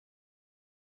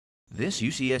This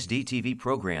UCSD TV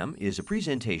program is a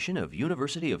presentation of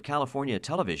University of California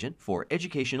Television for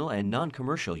educational and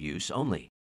non-commercial use only.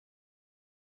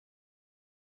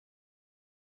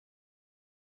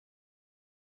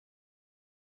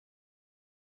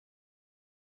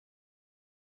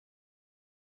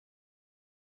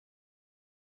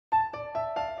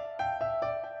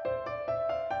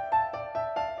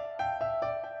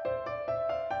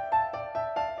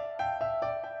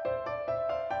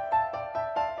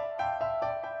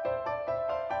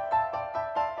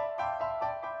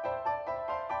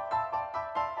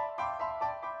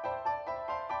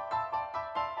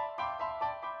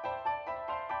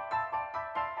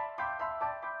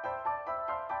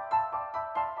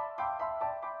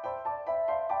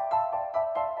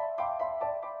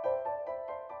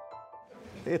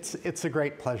 It's a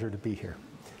great pleasure to be here.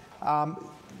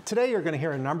 Today you're going to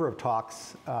hear a number of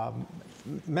talks,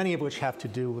 many of which have to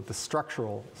do with the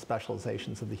structural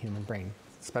specializations of the human brain,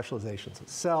 specializations of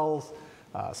cells,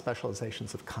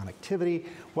 specializations of connectivity.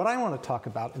 What I want to talk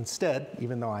about instead,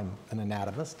 even though I'm an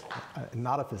anatomist,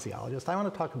 not a physiologist, I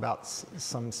want to talk about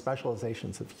some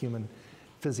specializations of human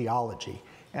physiology.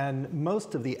 And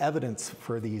most of the evidence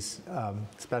for these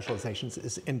specializations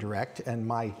is indirect, and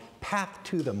my path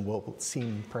to them will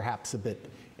seem perhaps a bit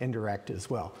indirect as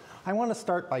well. I want to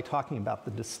start by talking about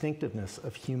the distinctiveness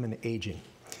of human aging.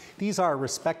 These are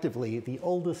respectively the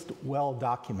oldest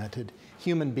well-documented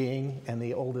human being and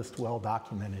the oldest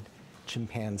well-documented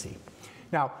chimpanzee.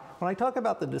 Now, when I talk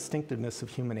about the distinctiveness of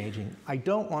human aging, I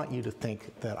don't want you to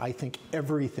think that I think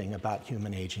everything about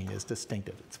human aging is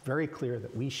distinctive. It's very clear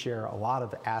that we share a lot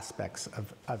of aspects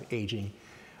of aging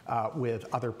with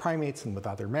other primates and with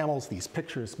other mammals. These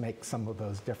pictures make some of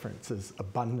those differences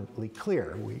abundantly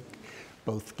clear. We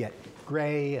both get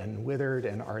gray and withered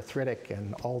and arthritic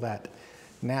and all that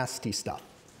nasty stuff.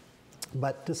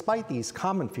 But despite these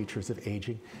common features of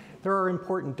aging, there are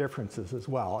important differences as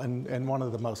well. And one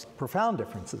of the most profound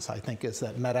differences, I think, is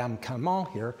that Madame Calment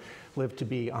here lived to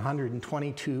be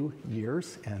 122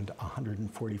 years and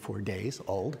 144 days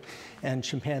old, and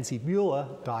chimpanzee Beulah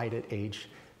died at age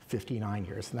 59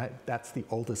 years. And that's the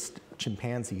oldest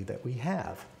chimpanzee that we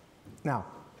have. Now,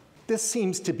 this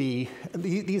seems to be,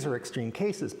 these are extreme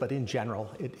cases, but in general,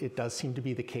 it does seem to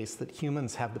be the case that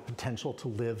humans have the potential to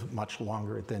live much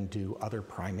longer than do other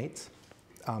primates.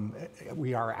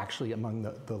 We are actually among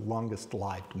the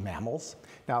longest-lived mammals.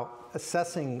 Now,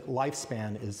 assessing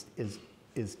lifespan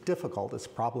is difficult, it's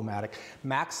problematic.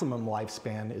 Maximum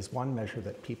lifespan is one measure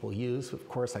that people use. Of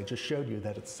course, I just showed you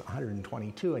that it's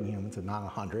 122 in humans and not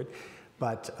 100.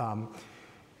 But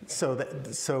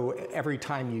so every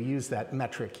time you use that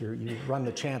metric, you run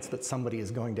the chance that somebody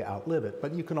is going to outlive it.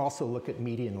 But you can also look at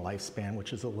median lifespan,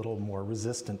 which is a little more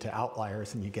resistant to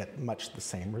outliers, and you get much the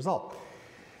same result.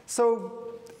 So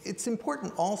it's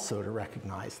important also to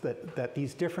recognize that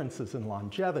these differences in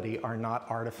longevity are not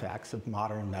artifacts of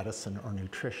modern medicine or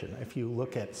nutrition. If you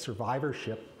look at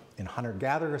survivorship in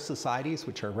hunter-gatherer societies,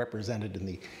 which are represented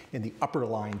in the upper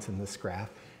lines in this graph,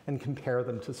 and compare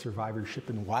them to survivorship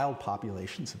in wild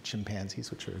populations of chimpanzees,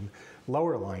 which are in the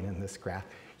lower line in this graph,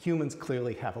 humans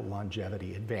clearly have a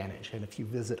longevity advantage. And if you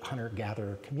visit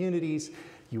hunter-gatherer communities,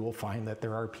 you will find that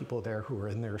there are people there who are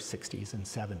in their 60s and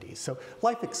 70s. So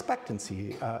life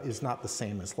expectancy is not the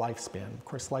same as lifespan. Of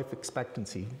course, life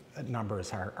expectancy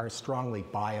numbers are strongly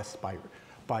biased by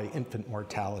infant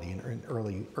mortality and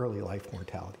early life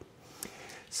mortality.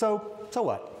 So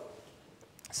what?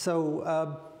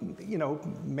 So, you know,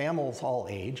 mammals all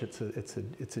age.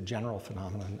 It's a general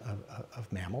phenomenon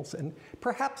of mammals. And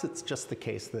perhaps it's just the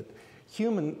case that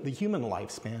the human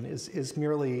lifespan is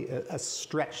merely a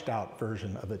stretched out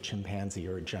version of a chimpanzee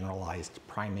or a generalized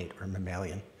primate or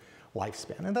mammalian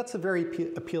lifespan. And that's a very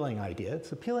appealing idea.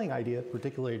 It's an appealing idea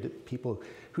particularly to people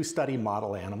who study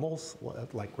model animals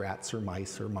like rats or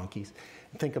mice or monkeys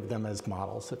and think of them as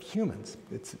models of humans.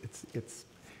 It's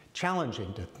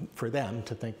challenging for them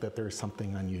to think that there's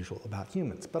something unusual about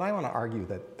humans. But I want to argue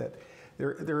that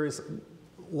there is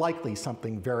likely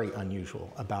something very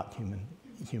unusual about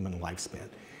human lifespan.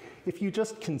 If you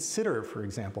just consider, for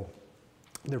example,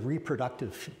 the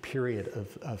reproductive period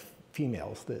of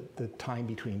females, the time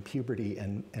between puberty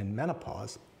and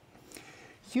menopause,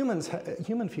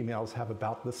 human females have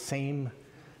about the same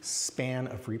span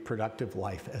of reproductive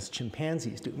life as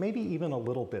chimpanzees do, maybe even a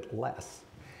little bit less.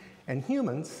 And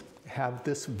human females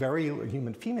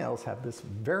have this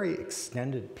very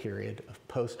extended period of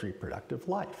post-reproductive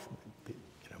life. You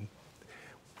know,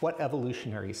 what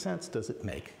evolutionary sense does it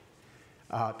make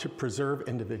to preserve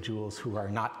individuals who are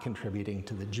not contributing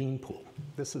to the gene pool?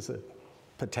 This is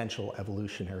a potential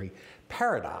evolutionary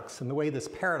paradox. And the way this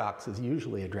paradox is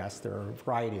usually addressed, there are a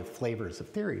variety of flavors of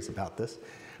theories about this,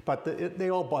 but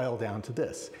they all boil down to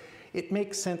this. It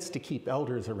makes sense to keep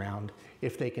elders around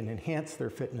if they can enhance their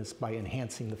fitness by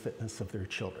enhancing the fitness of their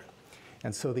children.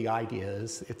 And so the idea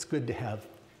is it's good to have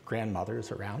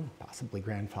grandmothers around, possibly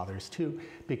grandfathers too,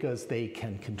 because they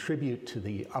can contribute to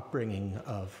the upbringing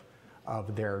of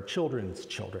their children's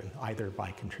children, either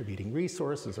by contributing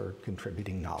resources or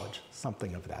contributing knowledge,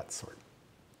 something of that sort.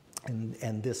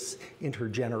 And this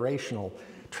intergenerational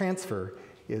transfer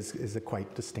is a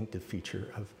quite distinctive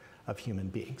feature of human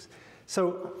beings.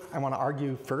 So I want to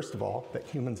argue, first of all, that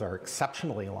humans are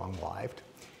exceptionally long-lived,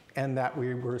 and that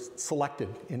we were selected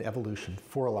in evolution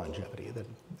for longevity,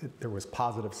 that there was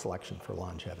positive selection for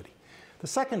longevity. The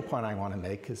second point I want to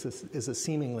make is a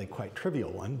seemingly quite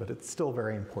trivial one, but it's still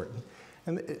very important,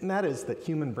 and that is that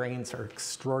human brains are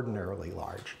extraordinarily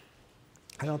large.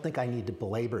 I don't think I need to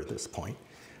belabor this point,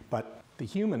 but the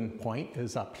human point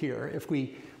is up here. If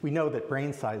we know that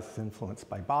brain size is influenced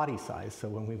by body size, so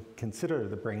when we consider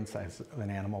the brain size of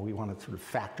an animal, we want to sort of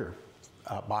factor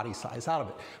body size out of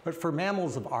it. But for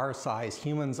mammals of our size,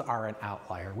 humans are an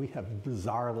outlier. We have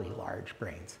bizarrely large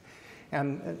brains.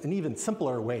 And an even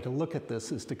simpler way to look at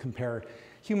this is to compare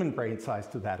human brain size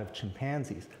to that of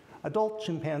chimpanzees. Adult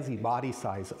chimpanzee body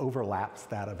size overlaps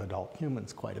that of adult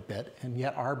humans quite a bit, and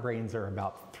yet our brains are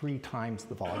about 3 times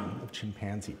the volume of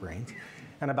chimpanzee brains,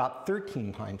 and about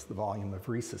 13 times the volume of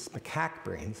rhesus macaque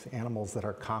brains, animals that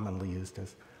are commonly used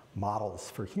as models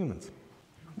for humans.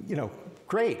 You know,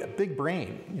 great, a big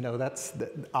brain, you know,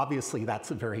 obviously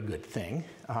that's a very good thing,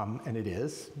 and it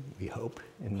is, we hope,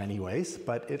 in many ways,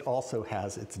 but it also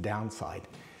has its downside.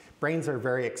 Brains are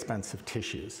very expensive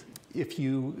tissues. If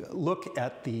you look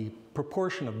at the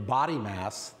proportion of body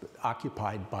mass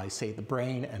occupied by, say, the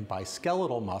brain and by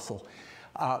skeletal muscle,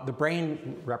 the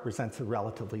brain represents a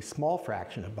relatively small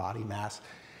fraction of body mass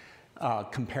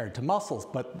compared to muscles,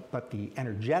 but the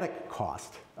energetic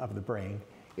cost of the brain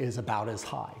is about as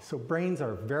high. So brains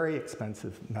are very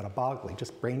expensive metabolically,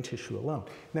 just brain tissue alone.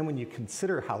 And then when you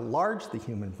consider how large the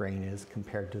human brain is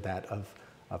compared to that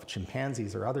of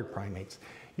chimpanzees or other primates,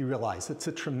 you realize it's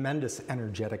a tremendous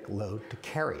energetic load to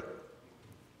carry.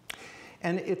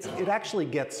 And it actually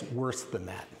gets worse than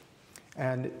that.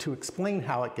 And to explain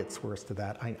how it gets worse to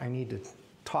that, I need to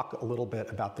talk a little bit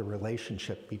about the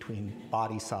relationship between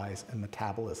body size and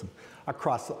metabolism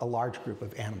across a large group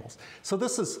of animals. So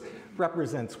this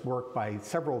represents work by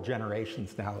several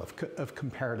generations now of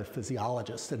comparative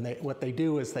physiologists. And what they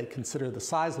do is they consider the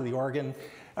size of the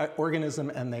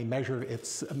organism and they measure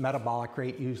its metabolic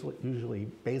rate, usually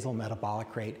basal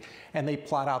metabolic rate, and they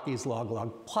plot out these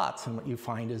log-log plots. And what you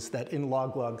find is that in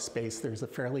log-log space, there's a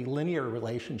fairly linear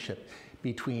relationship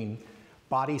between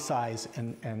body size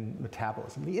and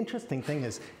metabolism. The interesting thing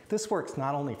is this works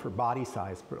not only for body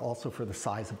size, but also for the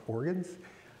size of organs,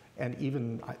 and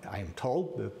even, I am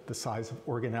told, the size of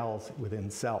organelles within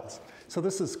cells. So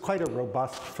this is quite a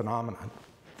robust phenomenon.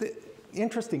 The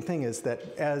interesting thing is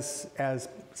that as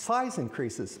size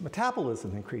increases,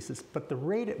 metabolism increases, but the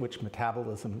rate at which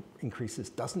metabolism increases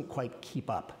doesn't quite keep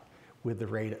up with the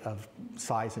rate of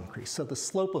size increase. So the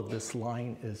slope of this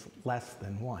line is less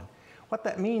than 1. What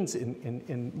that means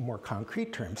in more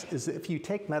concrete terms is that if you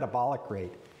take metabolic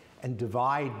rate and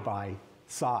divide by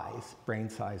size, brain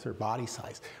size or body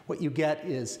size, what you get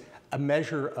is a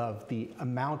measure of the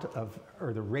amount of,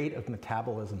 or the rate of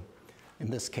metabolism, in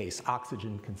this case,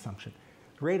 oxygen consumption,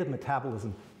 the rate of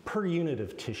metabolism per unit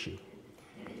of tissue.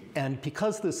 And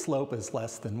because this slope is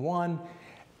less than 1,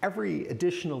 every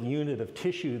additional unit of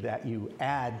tissue that you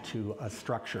add to a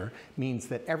structure means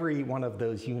that every one of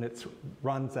those units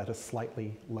runs at a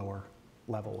slightly lower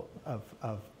level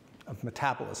of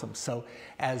metabolism. So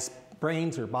as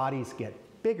brains or bodies get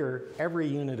bigger, every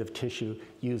unit of tissue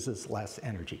uses less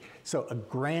energy. So a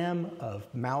gram of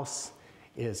mouse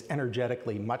is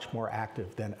energetically much more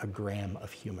active than a gram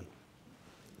of human.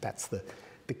 That's the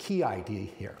key idea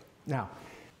here. Now,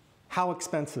 how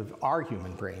expensive are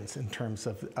human brains in terms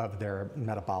of their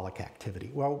metabolic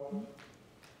activity? Well,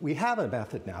 we have a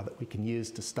method now that we can use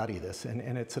to study this,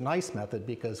 and it's a nice method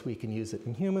because we can use it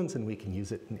in humans and we can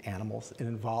use it in animals. It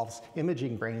involves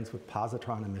imaging brains with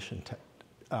positron emission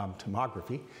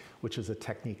tomography, which is a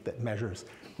technique that measures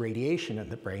radiation in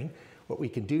the brain. What we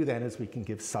can do then is we can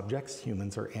give subjects,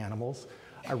 humans or animals,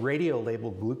 a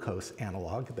radio-labeled glucose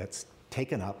analog that's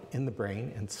taken up in the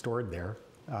brain and stored there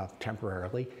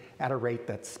temporarily at a rate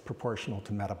that's proportional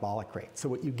to metabolic rate. So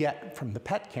what you get from the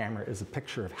PET camera is a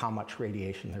picture of how much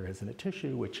radiation there is in a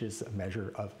tissue, which is a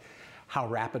measure of how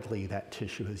rapidly that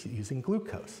tissue is using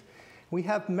glucose. We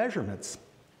have measurements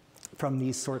from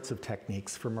these sorts of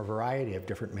techniques from a variety of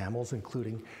different mammals,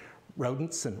 including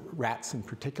rodents and rats in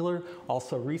particular,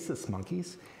 also rhesus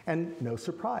monkeys. And no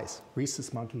surprise,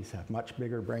 rhesus monkeys have much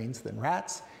bigger brains than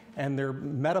rats, and their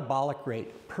metabolic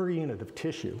rate per unit of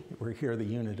tissue, where here the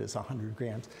unit is 100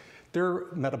 grams, their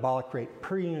metabolic rate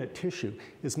per unit tissue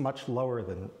is much lower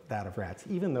than that of rats,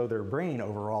 even though their brain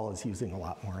overall is using a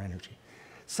lot more energy.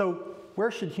 So where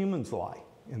should humans lie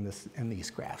in these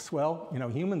graphs? Well,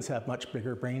 humans have much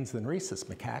bigger brains than rhesus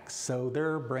macaques, so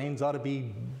their brains ought to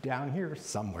be down here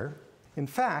somewhere. In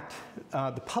fact,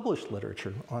 the published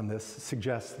literature on this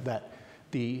suggests that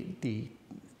the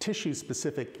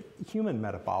tissue-specific human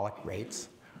metabolic rates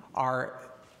are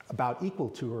about equal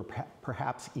to or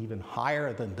perhaps even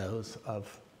higher than those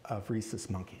of rhesus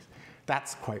monkeys.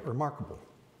 That's quite remarkable.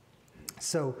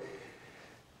 So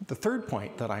the third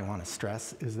point that I want to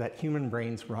stress is that human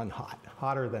brains run hot,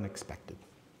 hotter than expected.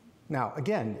 Now,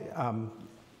 again,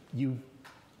 you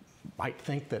might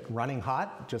think that running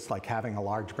hot, just like having a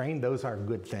large brain, those are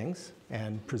good things.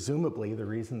 And presumably the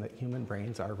reason that human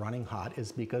brains are running hot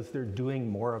is because they're doing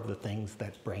more of the things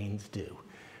that brains do.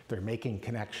 They're making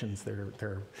connections,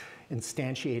 they're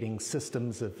instantiating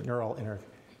systems of neural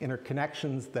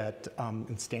interconnections that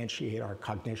instantiate our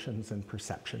cognitions and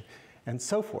perception, and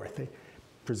so forth.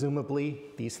 Presumably,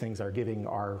 these things are giving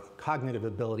our cognitive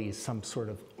abilities some sort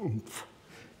of oomph,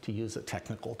 to use a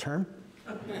technical term.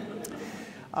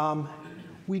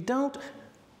 We don't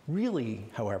really,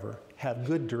 however, have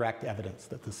good direct evidence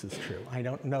that this is true. I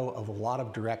don't know of a lot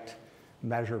of direct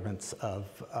measurements of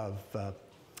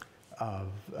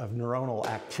neuronal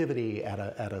activity at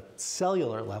a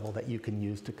cellular level that you can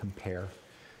use to compare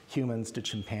humans to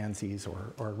chimpanzees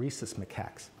or rhesus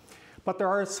macaques. But there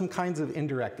are some kinds of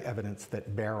indirect evidence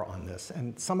that bear on this,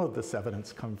 and some of this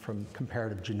evidence comes from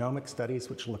comparative genomic studies,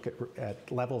 which look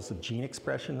at levels of gene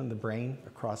expression in the brain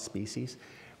across species.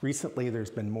 Recently, there's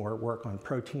been more work on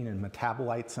protein and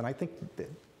metabolites, and I think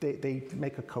they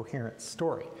make a coherent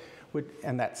story.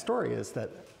 And that story is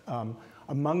that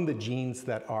among the genes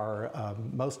that are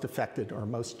most affected or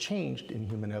most changed in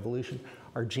human evolution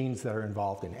are genes that are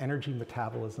involved in energy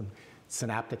metabolism,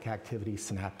 synaptic activity,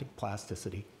 synaptic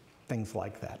plasticity, things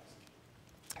like that.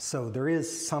 So there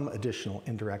is some additional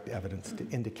indirect evidence to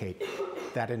indicate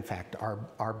that, in fact,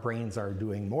 our brains are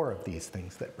doing more of these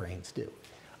things that brains do.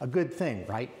 A good thing,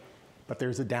 right? But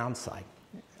there's a downside.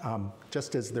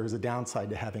 Just as there's a downside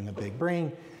to having a big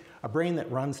brain, a brain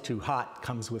that runs too hot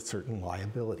comes with certain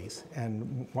liabilities.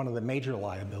 And one of the major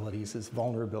liabilities is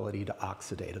vulnerability to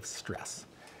oxidative stress.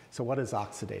 So what is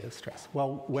oxidative stress?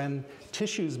 Well, when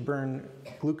tissues burn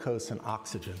glucose and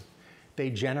oxygen, they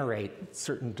generate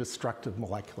certain destructive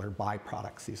molecular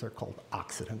byproducts. These are called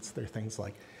oxidants. They're things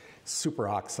like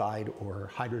superoxide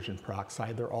or hydrogen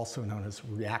peroxide. They're also known as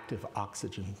reactive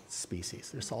oxygen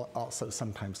species. They're also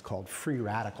sometimes called free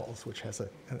radicals, which has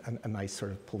a nice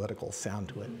sort of political sound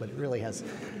to it, but it really has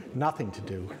nothing to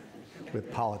do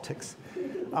with politics.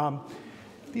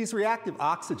 These reactive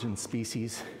oxygen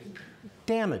species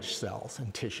damage cells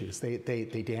and tissues. They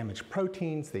damage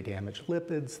proteins, they damage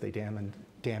lipids, they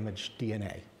damage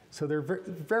DNA. So they're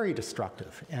very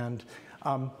destructive. And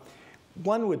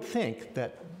one would think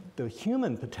that the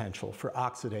human potential for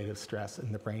oxidative stress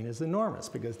in the brain is enormous,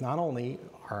 because not only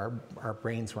are our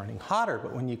brains running hotter,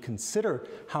 but when you consider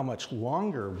how much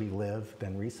longer we live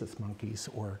than rhesus monkeys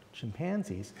or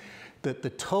chimpanzees, that the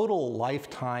total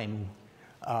lifetime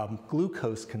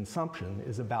glucose consumption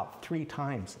is about 3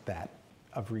 times that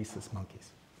of rhesus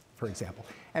monkeys, for example.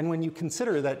 And when you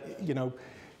consider that,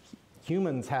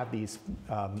 humans have these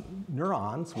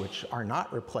neurons which are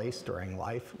not replaced during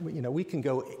life. We can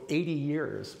go 80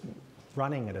 years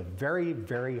running at a very,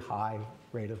 very high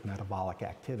rate of metabolic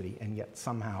activity, and yet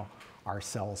somehow our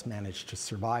cells manage to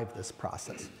survive this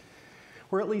process.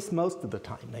 Or at least most of the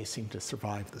time they seem to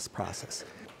survive this process.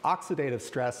 Oxidative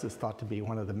stress is thought to be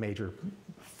one of the major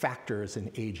factors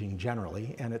in aging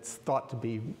generally, and it's thought to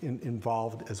be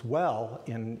involved as well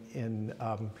in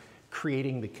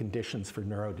creating the conditions for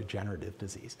neurodegenerative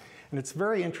disease. And it's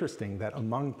very interesting that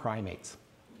among primates,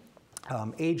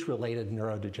 age-related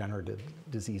neurodegenerative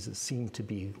diseases seem to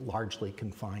be largely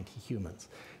confined to humans.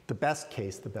 The best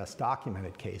case, the best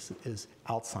documented case, is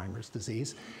Alzheimer's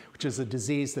disease, which is a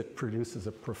disease that produces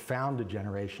a profound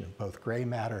degeneration of both gray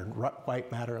matter and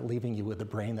white matter, leaving you with a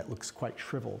brain that looks quite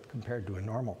shriveled compared to a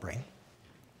normal brain.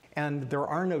 And there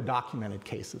are no documented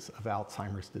cases of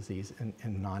Alzheimer's disease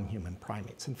in non-human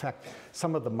primates. In fact,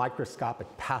 some of the microscopic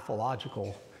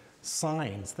pathological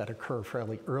signs that occur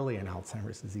fairly early in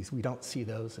Alzheimer's disease, we don't see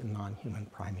those in non-human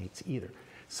primates either.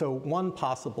 So one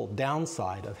possible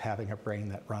downside of having a brain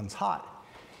that runs hot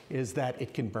is that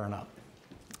it can burn up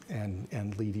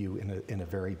and leave you in a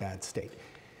very bad state.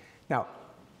 Now,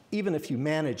 even if you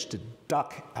manage to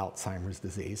duck Alzheimer's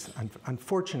disease,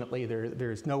 unfortunately,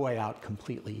 there's no way out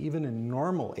completely. Even in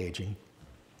normal aging,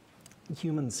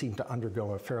 humans seem to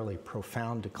undergo a fairly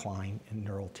profound decline in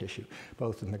neural tissue,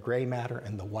 both in the gray matter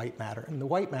and the white matter. And the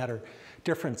white matter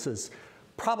differences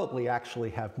probably actually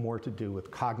have more to do with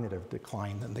cognitive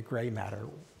decline than the gray matter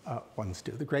ones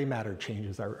do. The gray matter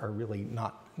changes are really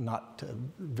not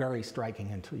very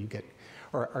striking until you get,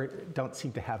 or don't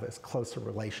seem to have as close a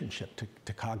relationship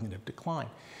to cognitive decline.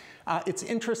 It's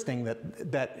interesting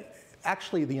that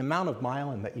actually the amount of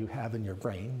myelin that you have in your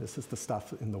brain, this is the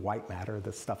stuff in the white matter,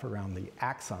 the stuff around the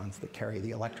axons that carry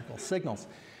the electrical signals,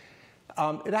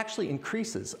 it actually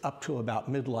increases up to about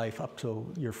midlife, up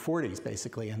to your 40s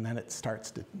basically, and then it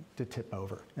starts to tip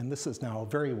over. And this is now a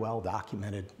very well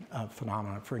documented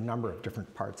phenomenon for a number of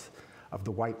different parts of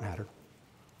the white matter.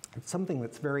 Something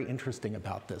that's very interesting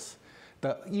about this,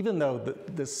 even though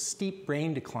the steep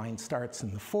brain decline starts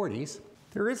in the 40s,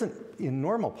 there isn't, in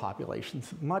normal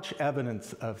populations, much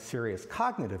evidence of serious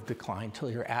cognitive decline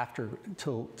till after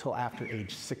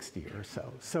age 60 or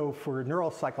so. So for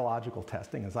neuropsychological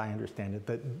testing, as I understand it,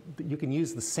 that you can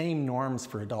use the same norms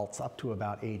for adults up to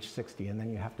about age 60, and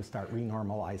then you have to start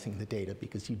renormalizing the data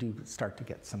because you do start to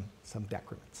get some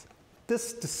decrements.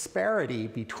 This disparity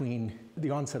between the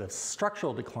onset of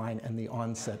structural decline and the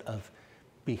onset of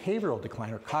behavioral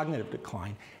decline or cognitive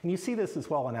decline, and you see this as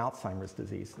well in Alzheimer's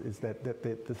disease, is that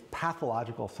the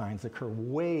pathological signs occur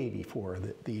way before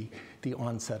the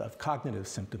onset of cognitive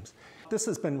symptoms. This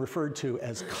has been referred to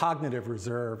as cognitive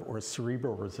reserve or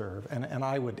cerebral reserve, and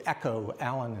I would echo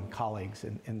Alan and colleagues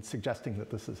in suggesting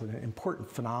that this is an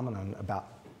important phenomenon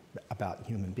about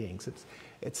human beings.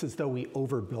 It's as though we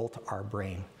overbuilt our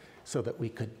brain so that we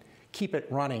could keep it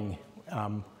running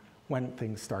when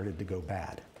things started to go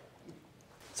bad.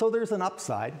 So there's an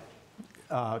upside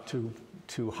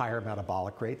to higher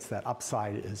metabolic rates. That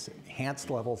upside is enhanced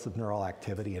levels of neural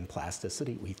activity and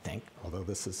plasticity, we think, although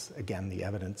this is, again, the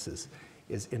evidence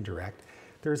is indirect.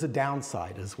 There's a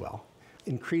downside as well,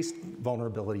 increased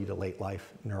vulnerability to late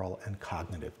life neural and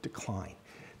cognitive decline.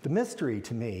 The mystery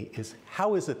to me is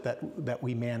how is it that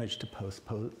we managed to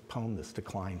postpone this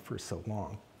decline for so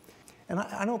long? And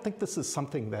I don't think this is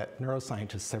something that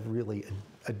neuroscientists have really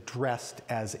addressed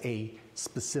as a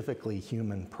specifically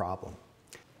human problem.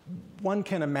 One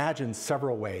can imagine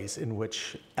several ways in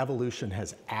which evolution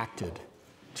has acted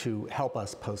to help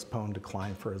us postpone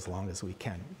decline for as long as we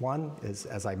can. One is,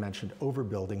 as I mentioned,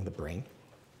 overbuilding the brain,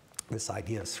 this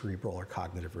idea of cerebral or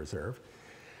cognitive reserve.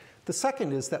 The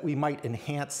second is that we might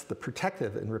enhance the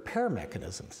protective and repair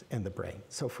mechanisms in the brain.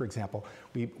 So for example,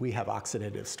 we have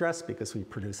oxidative stress because we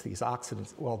produce these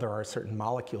oxidants. Well, there are certain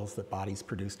molecules that bodies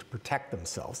produce to protect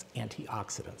themselves,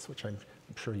 antioxidants, which I'm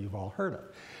sure you've all heard of.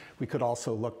 We could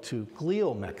also look to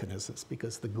glial mechanisms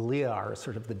because the glia are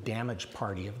sort of the damaged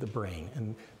party of the brain,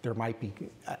 and there might be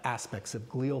aspects of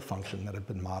glial function that have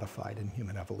been modified in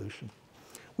human evolution.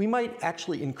 We might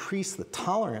actually increase the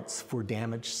tolerance for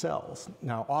damaged cells.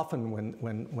 Now, often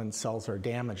when cells are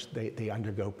damaged, they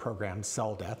undergo programmed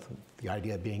cell death, the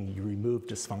idea being you remove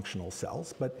dysfunctional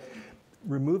cells, but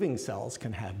removing cells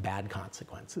can have bad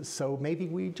consequences. So maybe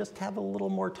we just have a little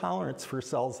more tolerance for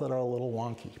cells that are a little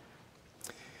wonky.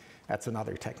 That's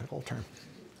another technical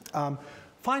term.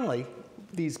 Finally,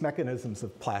 these mechanisms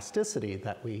of plasticity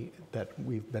that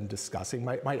we've been discussing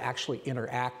might actually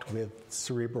interact with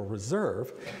cerebral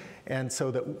reserve, and so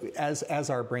that as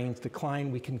our brains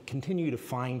decline, we can continue to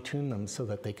fine-tune them so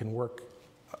that they can work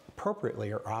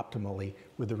appropriately or optimally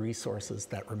with the resources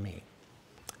that remain.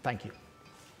 Thank you.